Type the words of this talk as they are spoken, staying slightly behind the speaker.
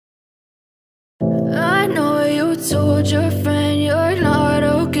told your friend you're not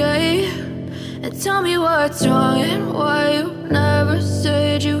okay, and tell me what's wrong and why you never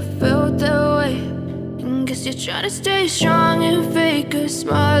said you felt that way. And guess you're trying to stay strong and fake a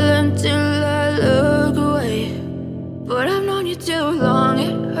smile until I look away. But I've known you too long,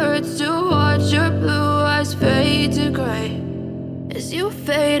 it hurts to watch your blue eyes fade to gray as you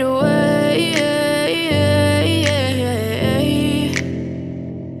fade away,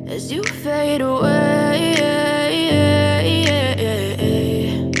 as you fade away.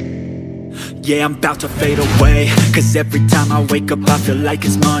 Yeah, I'm about to fade away, cause every time I wake up I feel like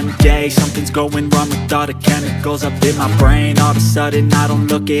it's Monday. Something's going wrong with all the chemicals up in my brain. All of a sudden I don't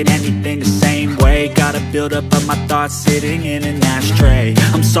look at anything the same way. Gotta build up of my thoughts sitting in an ashtray.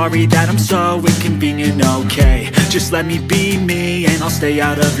 I'm sorry that I'm so inconvenient, okay. Just let me be me and I'll stay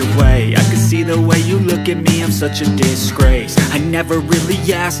out of your way. I can see the way you look at me, I'm such a disgrace. I never really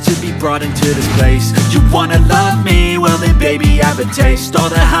asked to be brought into this place. You wanna love me? Well then baby I have a taste. All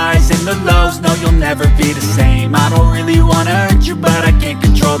the highs and the lows, no you'll never be the same. I don't really wanna hurt you but I can't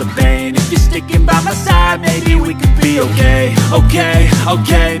control the pain. If you're sticking by my side maybe we could be okay.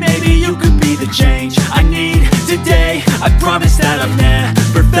 Okay, maybe you could be the change I need today. I promise that I've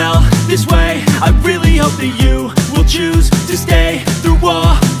never felt this way. I really hope that you will choose to stay through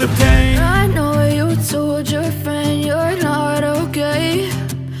all the pain. I know you told your friend you're not okay,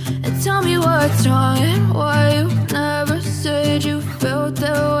 and tell me what's wrong and why you never said you felt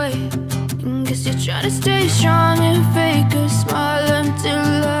that way. And guess you're trying to stay strong and fake a smile until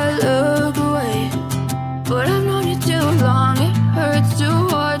I look away. But I've known you too long, it hurts to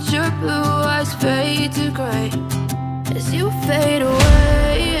watch your blue eyes fade to gray as you fade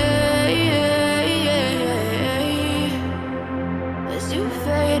away, as you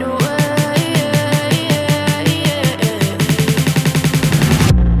fade away,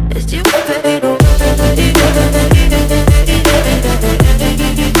 as you fade away.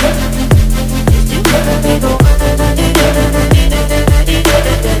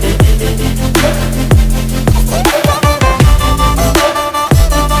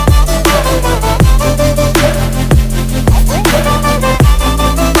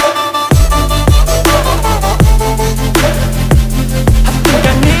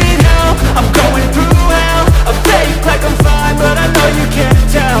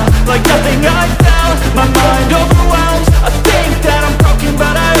 Like nothing I felt, my mind overwhelms. I think that I'm broken,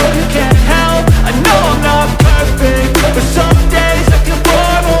 but I hope you can't help. I know I'm not perfect, but some days I feel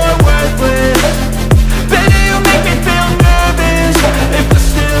far more worthless. Baby, you make me feel nervous. If I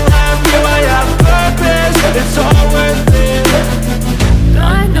still have you, I have purpose. It's all worth it.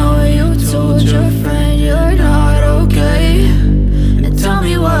 I know you told your friend you're not okay, and tell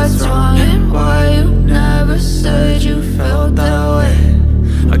me what's wrong and why you never said you felt that way.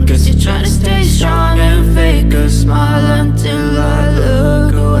 I guess you're trying to stay strong and fake a smile until I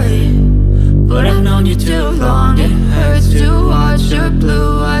look away. But I've known you too long, it hurts to watch your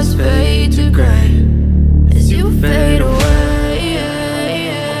blue eyes fade to gray as you fade away,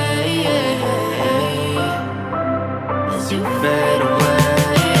 as you fade away,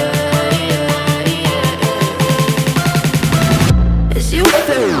 as you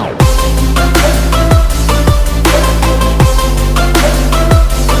fade away.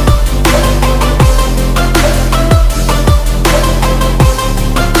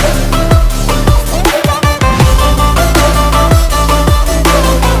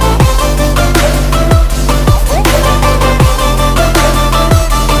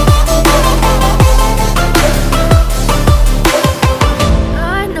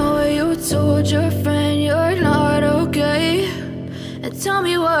 Tell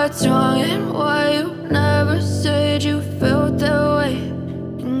me what's wrong and why you never said you felt that way.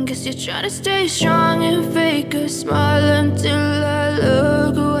 And guess you're trying to stay strong and fake a smile until I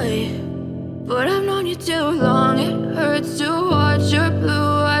look away. But I've known you too long, it hurts to watch your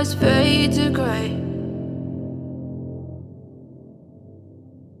blue eyes fade to gray